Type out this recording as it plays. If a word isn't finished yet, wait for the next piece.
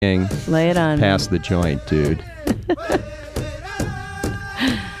Lay it on. Pass the joint, dude.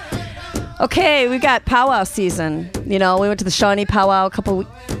 Okay, we got powwow season. You know, we went to the Shawnee powwow a couple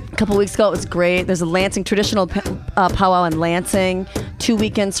weeks ago. It was great. There's a Lansing traditional powwow in Lansing 2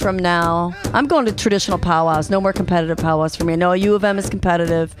 weekends from now. I'm going to traditional powwows. No more competitive powwows for me. I know U of M is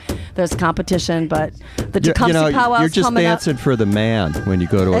competitive. There's competition, but the Tecumseh powwows you're just coming dancing for the man when you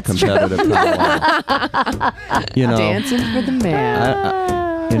go to a competitive powwow. Dancing for the man.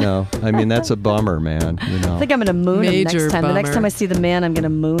 I mean, that's a bummer, man. I think I'm going to moon him next time. The next time I see the man, I'm going to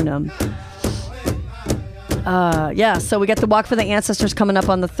moon him. So we got the Walk for the Ancestors coming up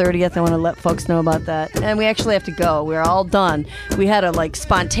on the 30th. I want to let folks know about that. And we actually have to go. We're all done. We had a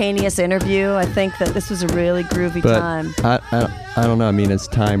spontaneous interview. I think that this was a really groovy time. I don't know. I mean, is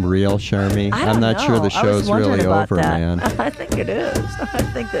time real, Sharmi? I'm not sure the show's really over, man. I think it is. I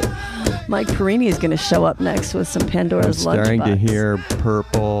think that Mike Perini is going to show up next with some Pandora's Lunchbox. I'm starting to hear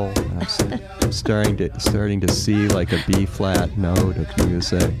purple. I'm starting to see like a B-flat note of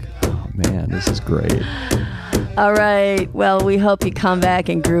music. Oh, man, this is great. All right. Well, we hope you come back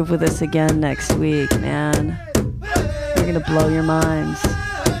and groove with us again next week, man. We're going to blow your minds.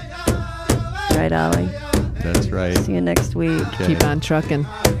 Right, Ollie? That's right. See you next week. Okay. Keep on trucking.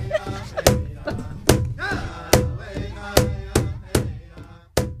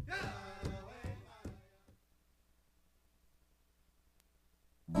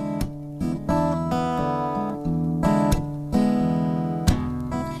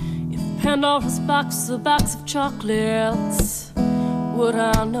 Pandora's box, a box of chocolates. Would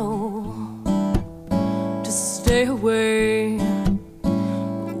I know to stay away?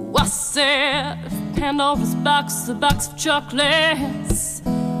 I said, if Pandora's box, a box of chocolates,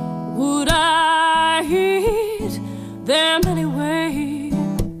 would I eat them anyway?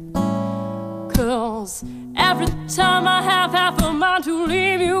 'Cause every time I have half a mind to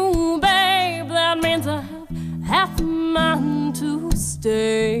leave you, babe, that means I have half a mind to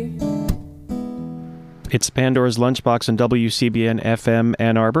stay. It's Pandora's Lunchbox on WCBN FM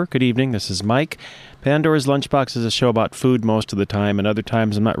Ann Arbor. Good evening, this is Mike. Pandora's Lunchbox is a show about food most of the time, and other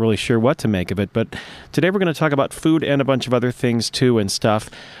times I'm not really sure what to make of it. But today we're going to talk about food and a bunch of other things too and stuff.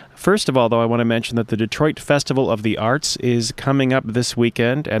 First of all, though, I want to mention that the Detroit Festival of the Arts is coming up this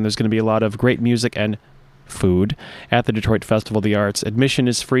weekend, and there's going to be a lot of great music and food at the Detroit Festival of the Arts. Admission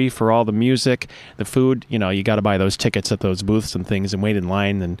is free for all the music. The food, you got to buy those tickets at those booths and things and wait in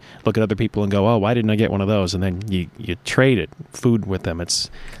line and look at other people and go, oh, why didn't I get one of those? And then you trade food with them. It's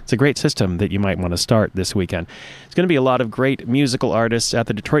a great system that you might want to start this weekend. It's going to be a lot of great musical artists at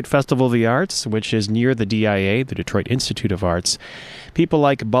the Detroit Festival of the Arts, which is near the DIA, the Detroit Institute of Arts. People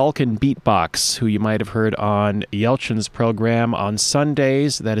like Balkan Beatbox, who you might have heard on Yelchin's program on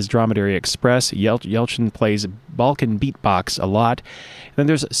Sundays. That is Dromedary Express. Yelchin plays Balkan Beatbox a lot. And then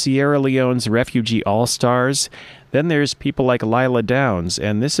there's Sierra Leone's Refugee All-Stars. Then there's people like Lila Downs,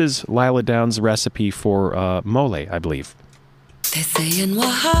 and this is Lila Downs' recipe for mole, I believe. They say in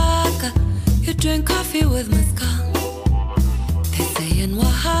Oaxaca, you drink coffee with mezcal. They say in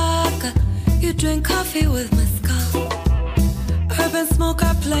Oaxaca, you drink coffee with mezcal. Herb and smoke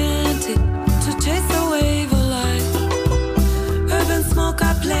are plenty to chase away the light. Herb and smoke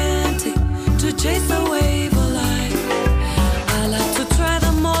are plenty to chase away the light. I like to try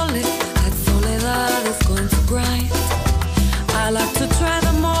the mole that Soledad is going to grind. I like to try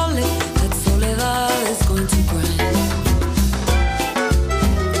the mole that Soledad is going to grind.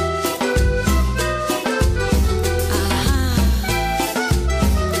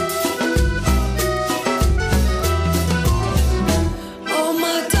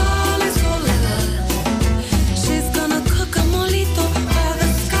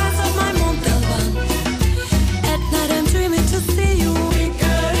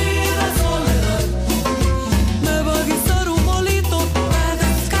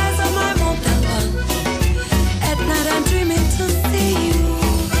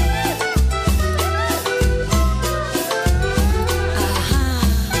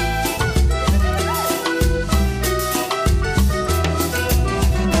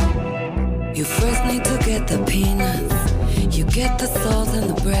 Get the salt and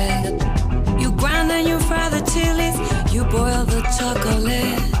the bread. You grind and you fry the chilies. You boil the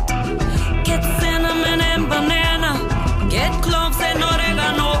chocolate. Get cinnamon and banana. Get cloves and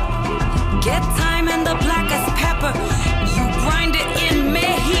oregano. Get thyme and the blackest pepper. You grind it in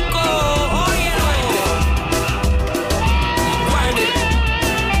Mexico. Oh yeah. Grind it.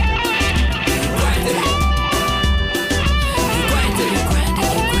 Grind it. You grind it. You grind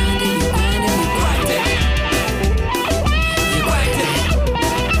it. You grind it. You grind it. You grind it.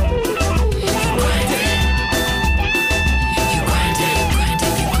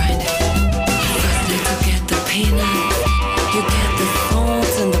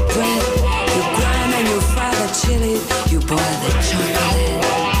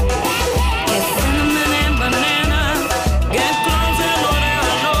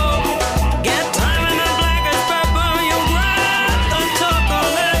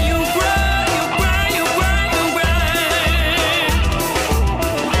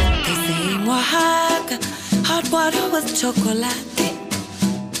 chocolate.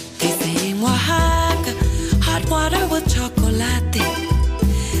 They say in Oaxaca, hot water with chocolate.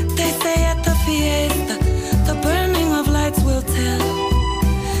 They say at the fiesta, the burning of lights will tell.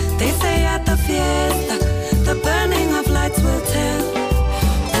 They say at the fiesta, the burning of lights will tell.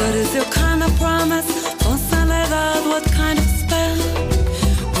 What is your kind of promise? For soledad, what kind of spell?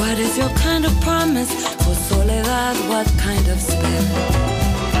 What is your kind of promise? For soledad, what kind of spell?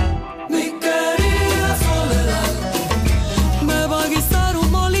 Mi querida soledad, me va a guisar un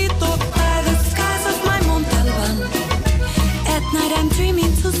molito by the skies of my Montalban. At night I'm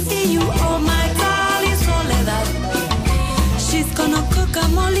dreaming to see you, oh my darling soledad. She's gonna cook a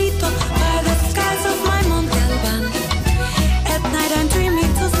molito by the skies of my Montalban. At night I'm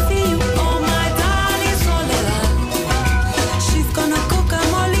dreaming to see you, oh my darling soledad. She's gonna cook a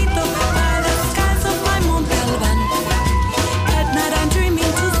molito by the skies of my Montalban. At night I'm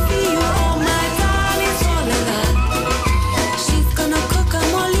dreaming to see you, oh my darling soledad. She's gonna cook a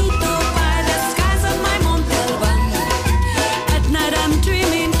molito by the skies of my Montalban. At night I'm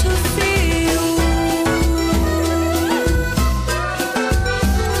dreaming to see you.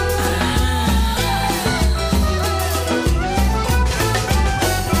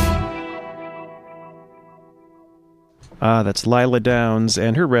 That's Lila Downs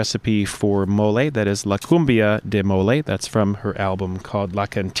and her recipe for mole. That is La Cumbia de Mole. That's from her album called La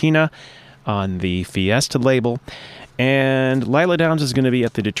Cantina on the Fiesta label. And Lila Downs is going to be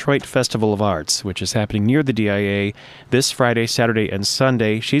at the Detroit Festival of Arts, which is happening near the DIA this Friday, Saturday, and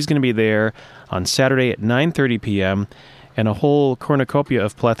Sunday. She's going to be there on Saturday at 9:30 p.m., and a whole cornucopia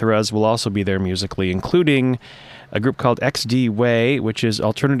of plethoras will also be there musically, including a group called XD Way, which is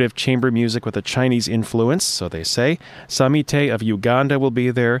alternative chamber music with a Chinese influence, so they say. Samite of Uganda will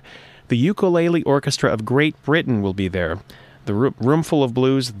be there. The Ukulele Orchestra of Great Britain will be there. The Roomful of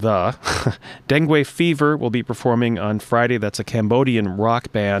Blues, the Dengue Fever will be performing on Friday. That's a Cambodian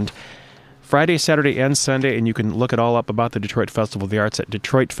rock band. Friday, Saturday, and Sunday, and you can look it all up about the Detroit Festival of the Arts at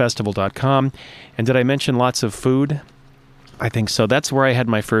DetroitFestival.com. And did I mention lots of food? I think so. That's where I had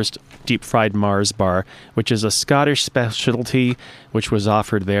my first deep-fried Mars bar, which is a Scottish specialty which was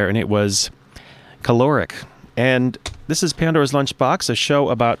offered there, and it was caloric. And this is Pandora's Lunchbox, a show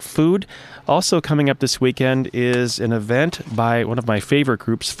about food. Also coming up this weekend is an event by one of my favorite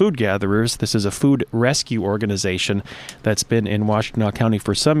groups, Food Gatherers. This is a food rescue organization that's been in Washtenaw County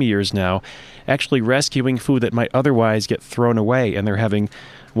for some years now, actually rescuing food that might otherwise get thrown away, and they're having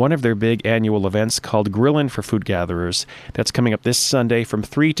one of their big annual events called Grillin' for Food Gatherers. That's coming up this Sunday from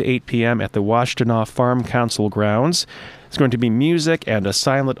 3 to 8 p.m. at the Washtenaw Farm Council grounds. It's going to be music and a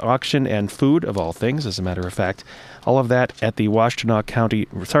silent auction and food, of all things, as a matter of fact. All of that at the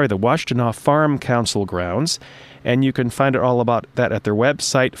Washtenaw Farm Council grounds. And you can find out all about that at their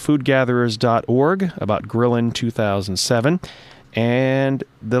website, foodgatherers.org, about Grillin' 2007. And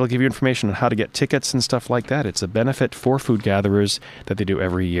that'll give you information on how to get tickets and stuff like that. It's a benefit for Food Gatherers that they do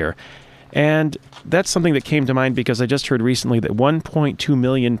every year. And that's something that came to mind because I just heard recently that 1.2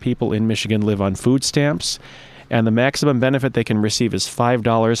 million people in Michigan live on food stamps, and the maximum benefit they can receive is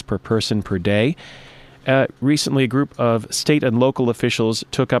 $5 per person per day. Recently, a group of state and local officials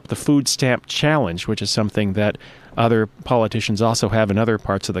took up the Food Stamp Challenge, which is something that other politicians also have in other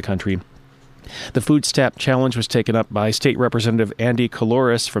parts of the country. The Food Stamp Challenge was taken up by State Representative Andy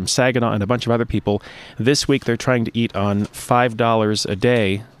Coloris from Saginaw and a bunch of other people. This week they're trying to eat on $5 a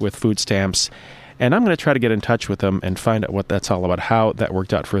day with food stamps. And I'm going to try to get in touch with them and find out what that's all about, how that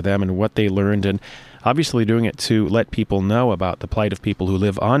worked out for them and what they learned. And obviously doing it to let people know about the plight of people who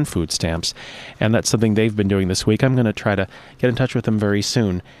live on food stamps. And that's something they've been doing this week. I'm going to try to get in touch with them very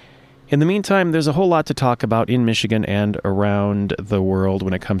soon. In the meantime, there's a whole lot to talk about in Michigan and around the world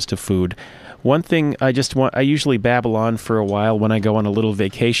when it comes to food. One thing I usually babble on for a while when I go on a little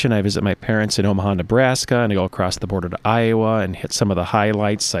vacation. I visit my parents in Omaha, Nebraska, and I go across the border to Iowa and hit some of the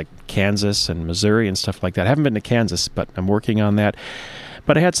highlights like Kansas and Missouri and stuff like that. I haven't been to Kansas, but I'm working on that.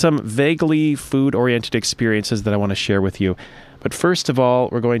 But I had some vaguely food-oriented experiences that I want to share with you. But first of all,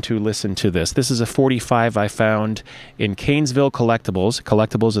 we're going to listen to this. This is a 45 I found in Canesville Collectibles.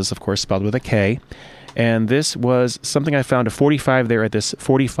 Collectibles is, of course, spelled with a K. And this was something I found, a 45 there at this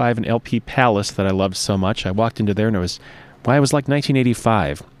 45 and LP Palace that I loved so much. I walked into there and it was like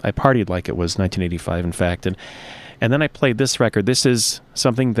 1985. I partied like it was 1985, in fact. And then I played this record. This is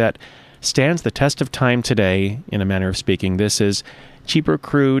something that stands the test of time today, in a manner of speaking. This is Cheaper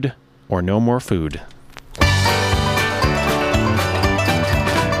Crude or No More Food.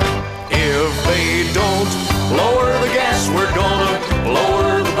 If they don't lower the gas, we're gonna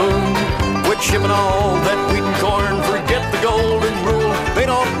lower the boom. Quit shipping all that wheat and corn, forget the golden rule. They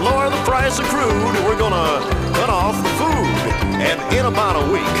don't lower the price of crude, we're gonna cut off the food. In about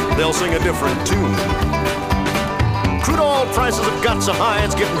a week, they'll sing a different tune. Crude oil prices have got so high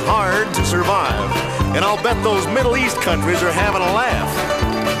it's getting hard to survive. And I'll bet those Middle East countries are having a laugh.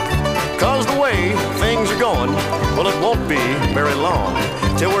 'Cause the way things are going, well, it won't be very long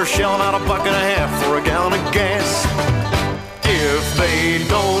till we're shelling out $1.50 for a gallon of gas. If they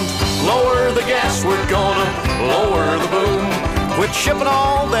don't lower the gas, we're gonna lower the boom. Quit shipping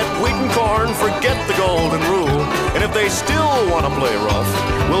all that wheat and corn, forget the golden rule. And if they still want to play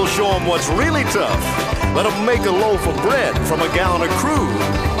rough, we'll show them what's really tough. Let them make a loaf of bread from a gallon of crude.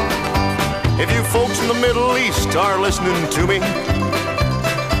 If you folks in the Middle East are listening to me,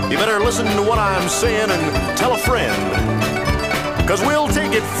 you better listen to what I'm saying and tell a friend. 'Cause we'll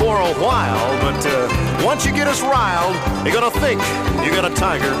take it for a while, but once you get us riled, you're gonna think you got a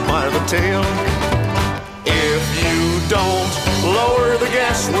tiger by the tail. If you don't lower the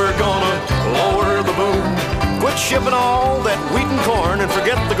gas, we're gonna lower the boom. Quit shipping all that wheat and corn and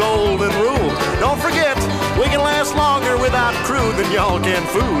forget the golden rule. Don't forget, we can last longer without crude than y'all can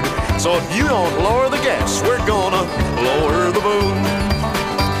food. So if you don't lower the gas, we're gonna lower the boom.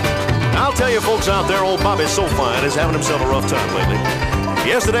 I'll tell you folks out there, old Bobby So Fine is having himself a rough time lately.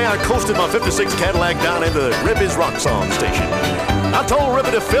 Yesterday I coasted my 56 Cadillac down into Rippy's Rock Song station. I told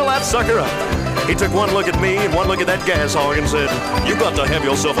Rippy to fill that sucker up. He took one look at me and one look at that gas hog and said, "You got to have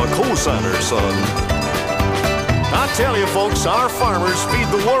yourself a cosigner, son." I tell you folks, our farmers feed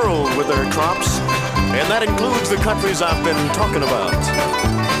the world with their crops, and that includes the countries I've been talking about.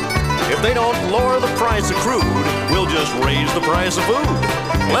 If they don't lower the price of crude, we'll just raise the price of food.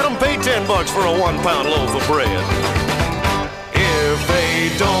 Let them pay $10 for a 1-pound loaf of bread. If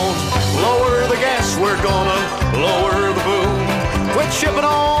they don't lower the gas, we're gonna lower the boom. Quit shipping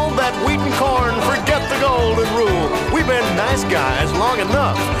all that wheat and corn, forget the golden rule. We've been nice guys long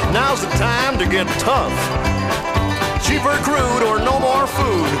enough, now's the time to get tough. Cheaper crude or no more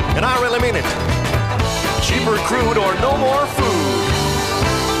food, and I really mean it. Cheaper crude or no more food.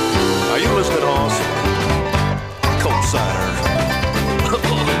 Are you listening, Hoss? Co-signer.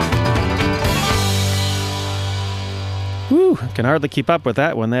 Whew, can hardly keep up with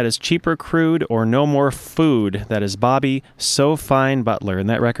that one. That is Cheaper Crude or No More Food. That is Bobby So Fine Butler, and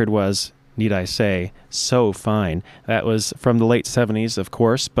that record was, need I say, so fine. That was from the late 70s, of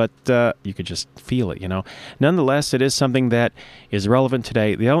course, but you could just feel it, you know. Nonetheless, it is something that is relevant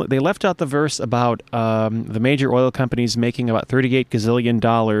today. They left out the verse about the major oil companies making about $38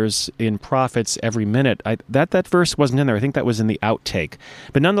 gazillion in profits every minute. That verse wasn't in there. I think that was in the outtake.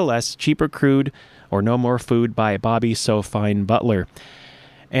 But nonetheless, Cheaper Crude or No More Food by Bobby So Fine Butler.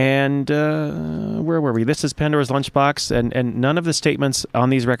 And where were we? This is Pandora's Lunchbox, and none of the statements on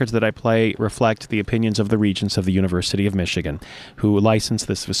these records that I play reflect the opinions of the regents of the University of Michigan, who license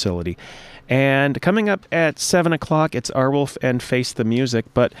this facility. And coming up at 7 o'clock, it's Arwolf and Face the Music.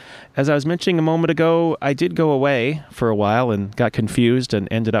 But as I was mentioning a moment ago, I did go away for a while and got confused and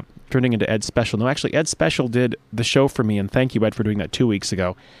ended up turning into Ed Special. No, actually, Ed Special did the show for me, and thank you, Ed, for doing that 2 weeks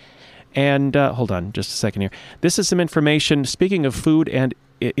ago. And hold on just a second here. This is some information, speaking of food and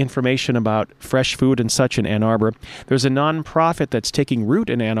information about fresh food and such in Ann Arbor. There's a nonprofit that's taking root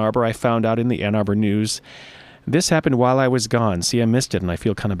in Ann Arbor, I found out in the Ann Arbor News. This happened while I was gone. See, I missed it, and I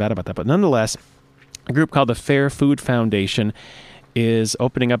feel kind of bad about that. But nonetheless, a group called the Fair Food Foundation is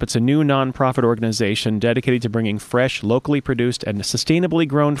opening up. It's a new nonprofit organization dedicated to bringing fresh, locally produced, and sustainably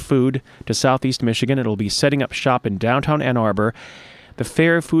grown food to Southeast Michigan. It'll be setting up shop in downtown Ann Arbor. The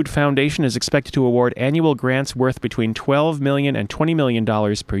Fair Food Foundation is expected to award annual grants worth between $12 million and $20 million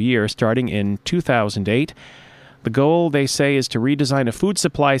per year starting in 2008. The goal, they say, is to redesign a food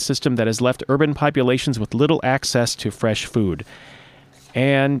supply system that has left urban populations with little access to fresh food.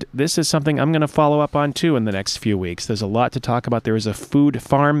 And this is something I'm going to follow up on, too, in the next few weeks. There's a lot to talk about. There's a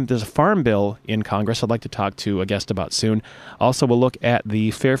farm bill in Congress I'd like to talk to a guest about soon. Also, we'll look at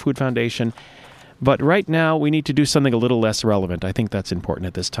the Fair Food Foundation. But right now, we need to do something a little less relevant. I think that's important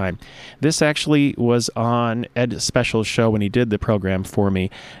at this time. This actually was on Ed Special's show when he did the program for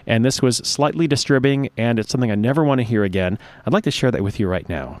me, and this was slightly disturbing, and it's something I never want to hear again. I'd like to share that with you right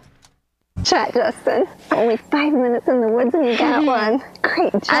now. Shot, Justin. Only 5 minutes in the woods and you got one.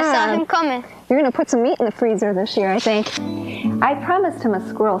 Great job. I saw him coming. You're going to put some meat in the freezer this year, I think. I promised him a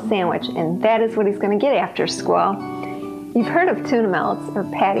squirrel sandwich, and that is what he's going to get after school. You've heard of tuna melts or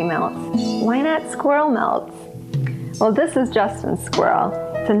patty melts. Why not squirrel melts? Well, this is Justin's squirrel.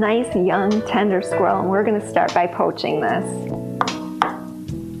 It's a nice, young, tender squirrel, and we're going to start by poaching this.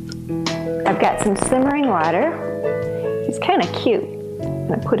 I've got some simmering water. He's kind of cute. I'm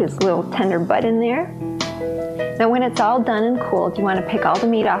going to put his little tender butt in there. Now, when it's all done and cooled, you want to pick all the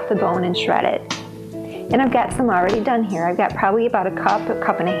meat off the bone and shred it. And I've got some already done here. I've got probably about a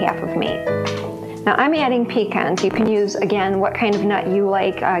cup and a half of meat. Now I'm adding pecans. You can use, again, what kind of nut you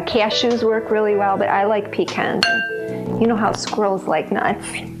like. Cashews work really well, but I like pecans. You know how squirrels like nuts.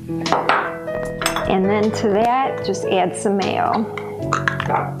 And then to that, just add some mayo.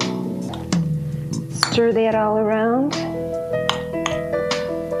 Stir that all around.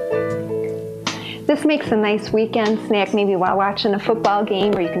 This makes a nice weekend snack, maybe while watching a football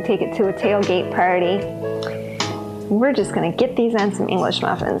game, or you can take it to a tailgate party. We're just going to get these on some English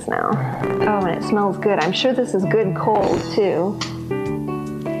muffins now. Oh, and it smells good. I'm sure this is good cold, too.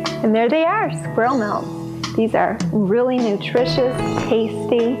 And there they are, squirrel melts. These are really nutritious,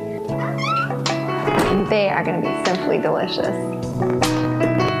 tasty, and they are going to be simply delicious.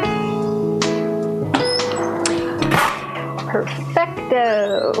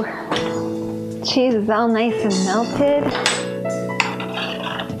 Perfecto! Cheese is all nice and melted,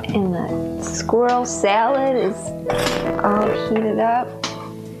 and the squirrel salad is all heated up.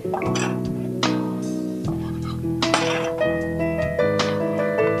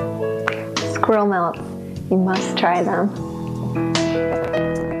 Squirrel melts, you must try them.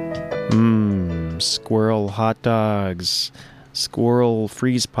 Squirrel hot dogs, squirrel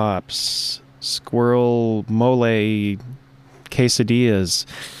freeze pops, squirrel mole quesadillas.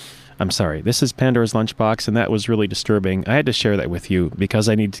 I'm sorry, this is Pandora's Lunchbox, and that was really disturbing. I had to share that with you because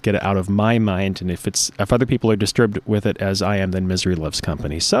I need to get it out of my mind, and if other people are disturbed with it as I am, then misery loves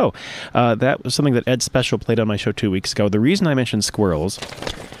company. So that was something that Ed Special played on my show 2 weeks ago. The reason I mentioned squirrels,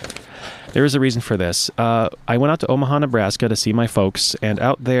 there is a reason for this. I went out to Omaha, Nebraska to see my folks, and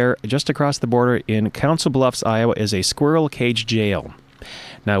out there, just across the border in Council Bluffs, Iowa, is a squirrel cage jail.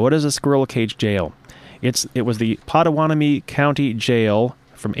 Now, what is a squirrel cage jail? It was the Potawatomi County Jail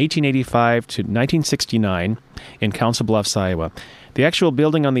from 1885 to 1969 in Council Bluffs, Iowa. The actual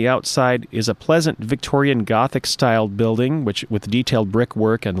building on the outside is a pleasant Victorian Gothic-styled building, with detailed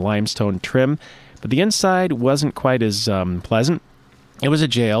brickwork and limestone trim, but the inside wasn't quite as pleasant. It was a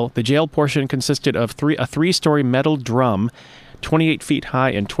jail. The jail portion consisted of a three-story metal drum, 28 feet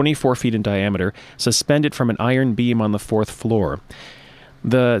high and 24 feet in diameter, suspended from an iron beam on the fourth floor.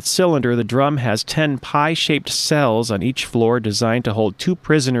 The drum, has 10 pie-shaped cells on each floor designed to hold 2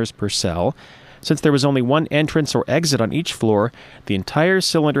 prisoners per cell. Since there was only one entrance or exit on each floor, the entire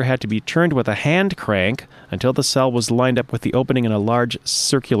cylinder had to be turned with a hand crank until the cell was lined up with the opening in a large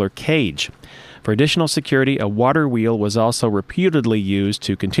circular cage. For additional security, a water wheel was also reputedly used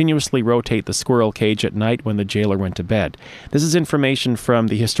to continuously rotate the squirrel cage at night when the jailer went to bed. This is information from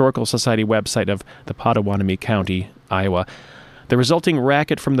the Historical Society website of the Potawatomi County, Iowa. The resulting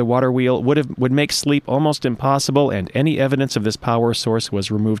racket from the water wheel would make sleep almost impossible, and any evidence of this power source was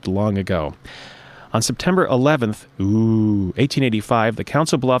removed long ago. On September 11th, 1885, the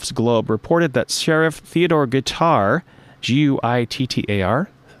Council Bluffs Globe reported that Sheriff Theodore Guitar, Guittar,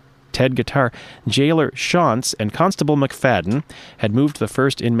 Ted Guitar, Jailer Shantz, and Constable McFadden had moved the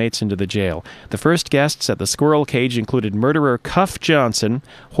first inmates into the jail. The first guests at the squirrel cage included murderer Cuff Johnson,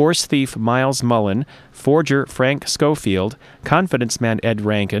 horse thief Miles Mullen, forger Frank Schofield, confidence man Ed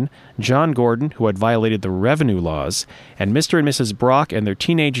Rankin, John Gordon, who had violated the revenue laws, and Mr. and Mrs. Brock and their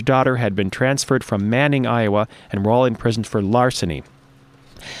teenage daughter had been transferred from Manning, Iowa, and were all imprisoned for larceny.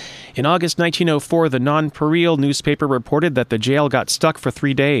 In August 1904, the Nonpareil newspaper reported that the jail got stuck for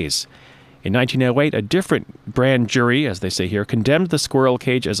 3 days. In 1908, a different grand jury, as they say here, condemned the squirrel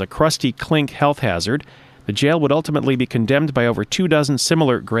cage as a crusty clink health hazard. The jail would ultimately be condemned by over 24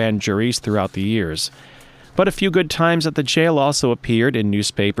 similar grand juries throughout the years. But a few good times at the jail also appeared in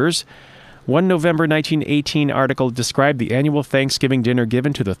newspapers. One November 1918 article described the annual Thanksgiving dinner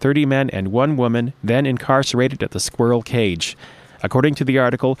given to the 30 men and 1 woman then incarcerated at the squirrel cage. According to the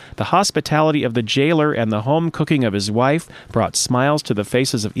article, the hospitality of the jailer and the home cooking of his wife brought smiles to the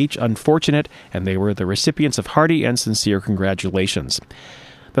faces of each unfortunate, and they were the recipients of hearty and sincere congratulations.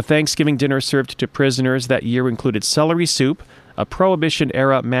 The Thanksgiving dinner served to prisoners that year included celery soup, a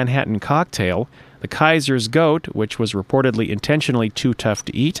Prohibition-era Manhattan cocktail, the Kaiser's goat, which was reportedly intentionally too tough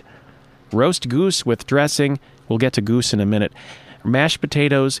to eat, roast goose with dressing, we'll get to goose in a minute, mashed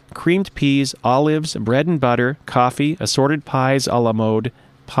potatoes, creamed peas, olives, bread and butter, coffee, assorted pies a la mode.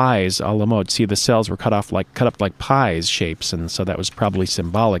 See, the cells were cut up like pies shapes, and so that was probably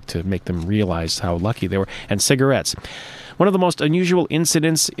symbolic to make them realize how lucky they were, and cigarettes. One of the most unusual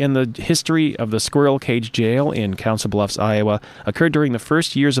incidents in the history of the Squirrel Cage Jail in Council Bluffs, Iowa, occurred during the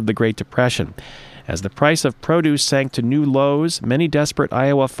first years of the Great Depression. As the price of produce sank to new lows, many desperate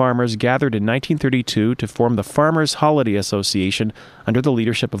Iowa farmers gathered in 1932 to form the Farmers Holiday Association under the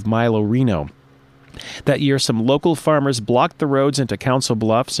leadership of Milo Reno. That year, some local farmers blocked the roads into Council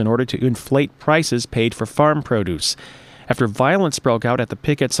Bluffs in order to inflate prices paid for farm produce. After violence broke out at the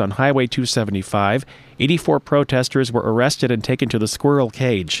pickets on Highway 275, 84 protesters were arrested and taken to the squirrel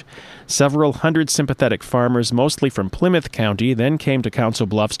cage. Several hundred sympathetic farmers, mostly from Plymouth County, then came to Council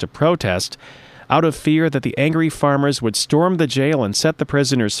Bluffs to protest. Out of fear that the angry farmers would storm the jail and set the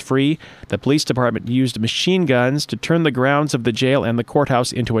prisoners free, the police department used machine guns to turn the grounds of the jail and the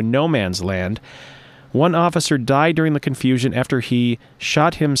courthouse into a no-man's land. One officer died during the confusion after he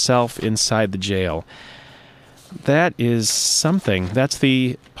shot himself inside the jail. That is something. That's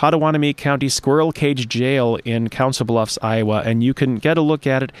the Potawatomi County Squirrel Cage Jail in Council Bluffs, Iowa, and you can get a look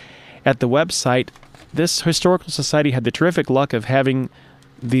at it at the website. This historical society had the terrific luck of having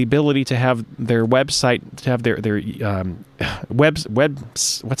the ability to have their website, to have their what's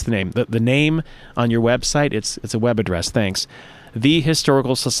the name? The name on your website, it's a web address, thanks.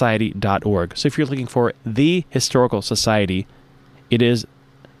 thehistoricalsociety.org. So if you're looking for the Historical Society, it is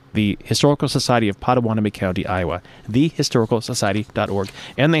the Historical Society of Potawatomi County, Iowa, thehistoricalsociety.org.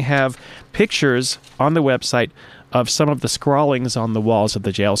 And they have pictures on the website of some of the scrawlings on the walls of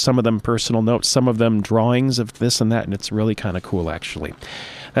the jail, some of them personal notes, some of them drawings of this and that, and it's really kind of cool, actually.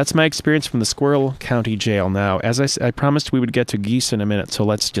 That's my experience from the Squirrel County Jail. Now, as I promised we would get to geese in a minute, so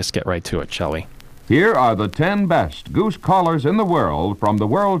let's just get right to it, shall we? Here are the 10 best goose callers in the world from the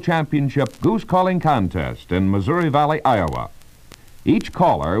World Championship Goose Calling Contest in Missouri Valley, Iowa. Each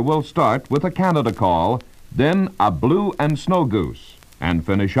caller will start with a Canada call, then a blue and snow goose, and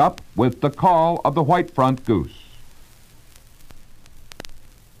finish up with the call of the white front goose.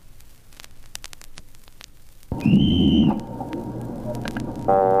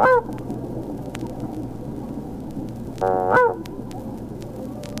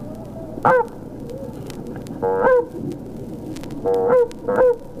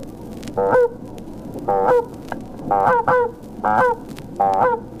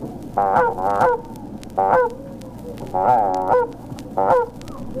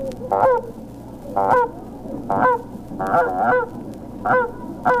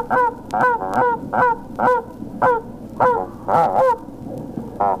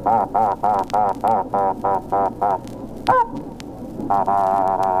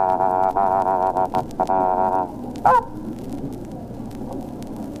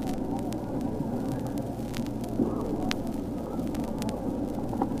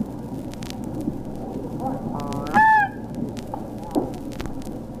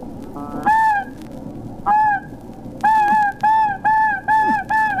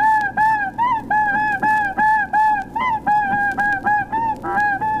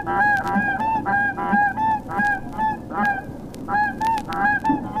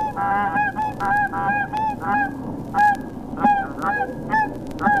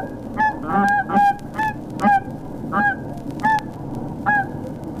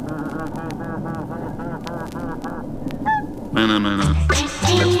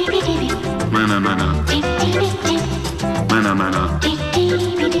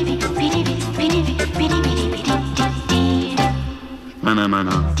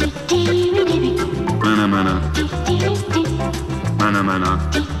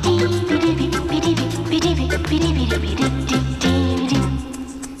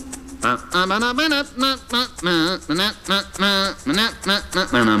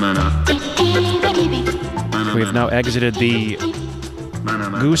 We have now exited the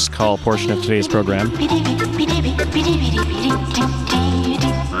goose call portion of today's program.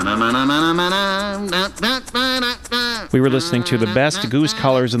 We were listening to the best goose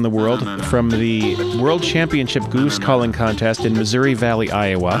callers in the world from the World Championship Goose Calling Contest in Missouri Valley,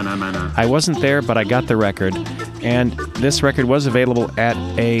 Iowa. I wasn't there, but I got the record. And this record was available at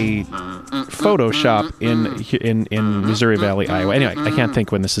a photo shop in Missouri Valley, Iowa. Anyway, I can't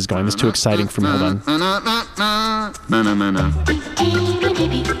think when this is going. This is too exciting for me. Hold on.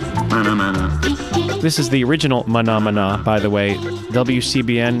 This is the original Mana Mana, by the way.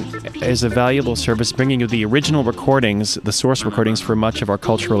 WCBN is a valuable service bringing you the original recordings, the source recordings for much of our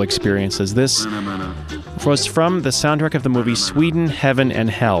cultural experiences. This was from the soundtrack of the movie Sweden, Heaven, and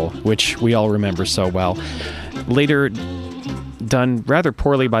Hell, which we all remember so well. Later done rather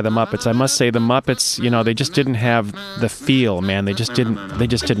poorly by the Muppets. I must say the Muppets, you know, they just didn't have the feel, man. They just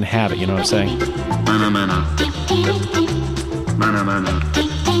didn't have it, you know what I'm saying?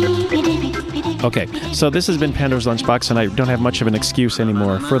 Okay, so this has been Pandora's Lunchbox, and I don't have much of an excuse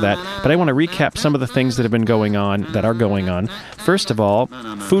anymore for that, but I want to recap some of the things that have been going on, that are going on. First of all,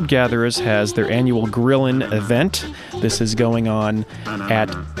 Food Gatherers has their annual Grillin' event. This is going on at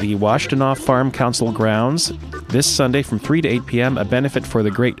the Washtenaw Farm Council grounds. this Sunday from 3 to 8 p.m., a benefit for the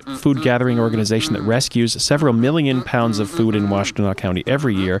great food gathering organization that rescues several million pounds of food in Washtenaw County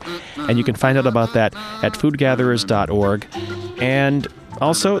every year. And you can find out about that at foodgatherers.org. And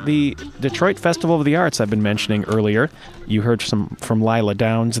also, the Detroit Festival of the Arts I've been mentioning earlier. You heard from Lila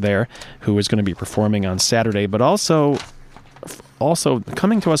Downs there, who is going to be performing on Saturday. But also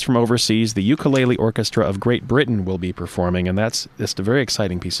coming to us from overseas, the Ukulele Orchestra of Great Britain will be performing, and that's just a very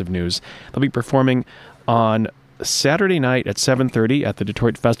exciting piece of news. They'll be performing on Saturday night at 7:30 at the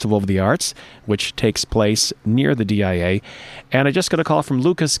Detroit Festival of the Arts, which takes place near the DIA. And I just got a call from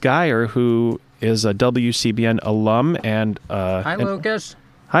Lucas Geyer, who is a WCBN alum. And hi, Lucas.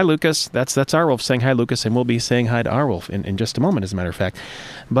 Hi, Lucas. That's Arwolf saying hi, Lucas, and we'll be saying hi to Arwolf in just a moment, as a matter of fact.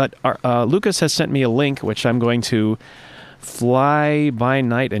 But Lucas has sent me a link, which I'm going to fly by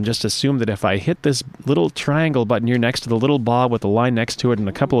night and just assume that if I hit this little triangle button here next to the little ball with the line next to it and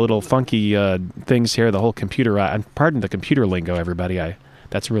a couple of little funky things here, the whole computer, pardon the computer lingo, everybody,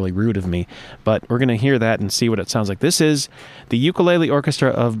 that's really rude of me, but we're going to hear that and see what it sounds like. This is the Ukulele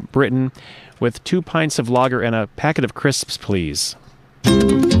Orchestra of Britain with 2 pints of lager and a packet of crisps, please. 2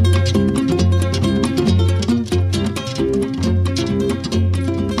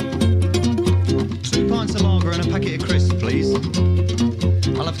 pints of lager and a packet of crisps, please.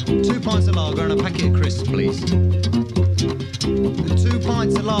 2 pints of lager and a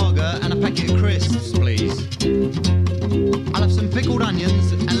packet of crisps, please. I'll have some pickled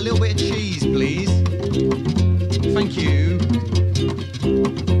onions and a little bit of cheese, please. Thank you.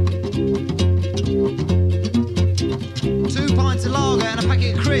 2 pints of lager and a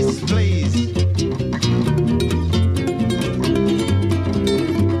packet of crisps, please.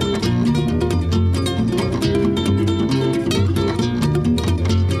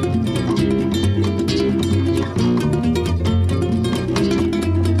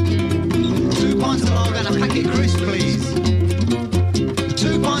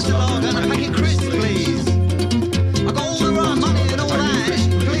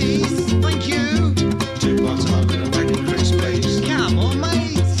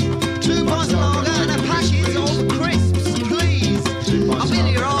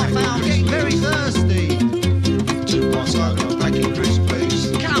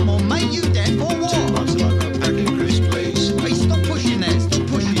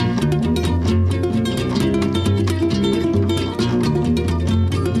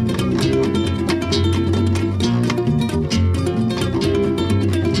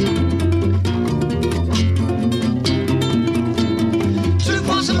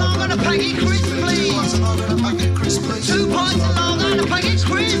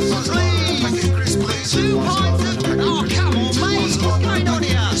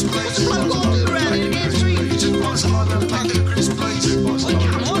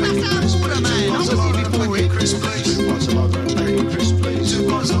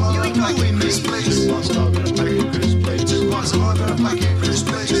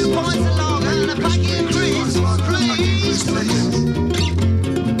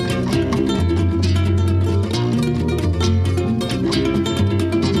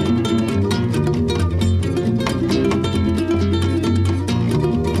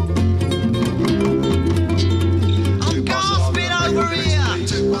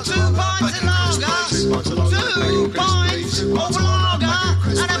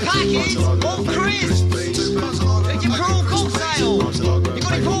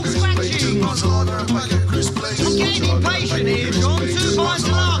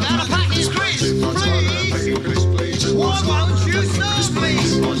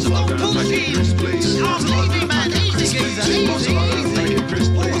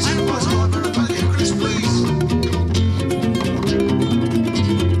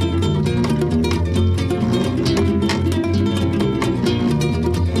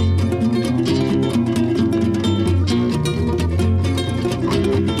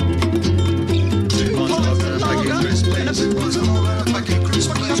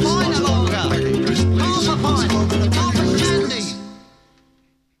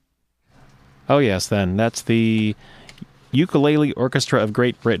 Oh, yes, then. That's the Ukulele Orchestra of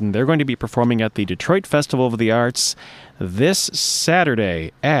Great Britain. They're going to be performing at the Detroit Festival of the Arts this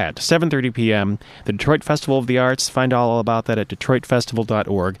Saturday at 7:30 p.m. The Detroit Festival of the Arts. Find all about that at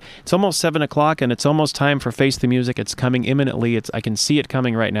detroitfestival.org. It's almost 7 o'clock, and it's almost time for Face the Music. It's coming imminently. I can see it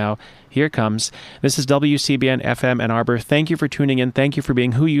coming right now. Here it comes. This is WCBN FM Ann Arbor. Thank you for tuning in. Thank you for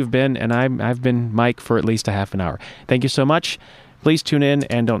being who you've been, and I've been Mike for at least a half an hour. Thank you so much. Please tune in,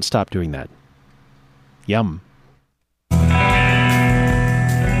 and don't stop doing that. Yum.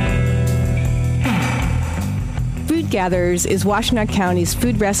 Food Food Gatherers is Washtenaw County's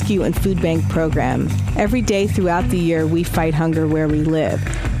food rescue and food bank program. Every day throughout the year, we fight hunger where we live.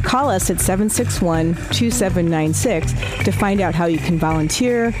 Call us at 761-2796 to find out how you can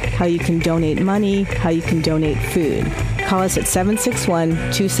volunteer, how you can donate money, how you can donate food. Call us at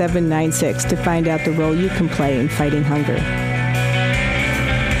 761-2796 to find out the role you can play in fighting hunger.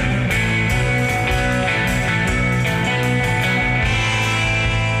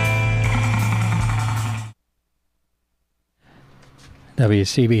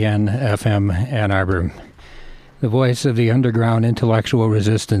 WCBN FM Ann Arbor, the voice of the underground intellectual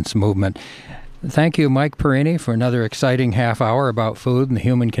resistance movement. Thank you, Mike Perini, for another exciting half hour about food and the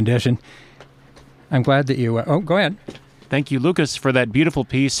human condition. I'm glad that you... go ahead. Thank you, Lucas, for that beautiful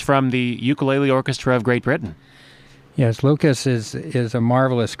piece from the Ukulele Orchestra of Great Britain. Yes, Lucas is a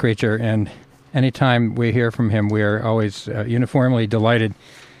marvelous creature, and anytime we hear from him, we are always uniformly delighted.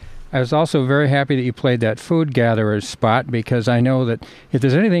 I was also very happy that you played that Food Gatherers spot, because I know that if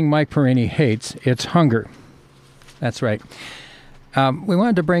there's anything Mike Perini hates, it's hunger. That's right. We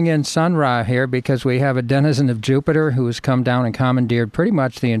wanted to bring in Sun Ra here because we have a denizen of Jupiter who has come down and commandeered pretty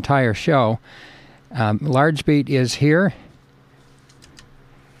much the entire show. Large Beat is here.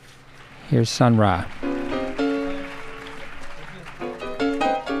 Here's Sun Ra.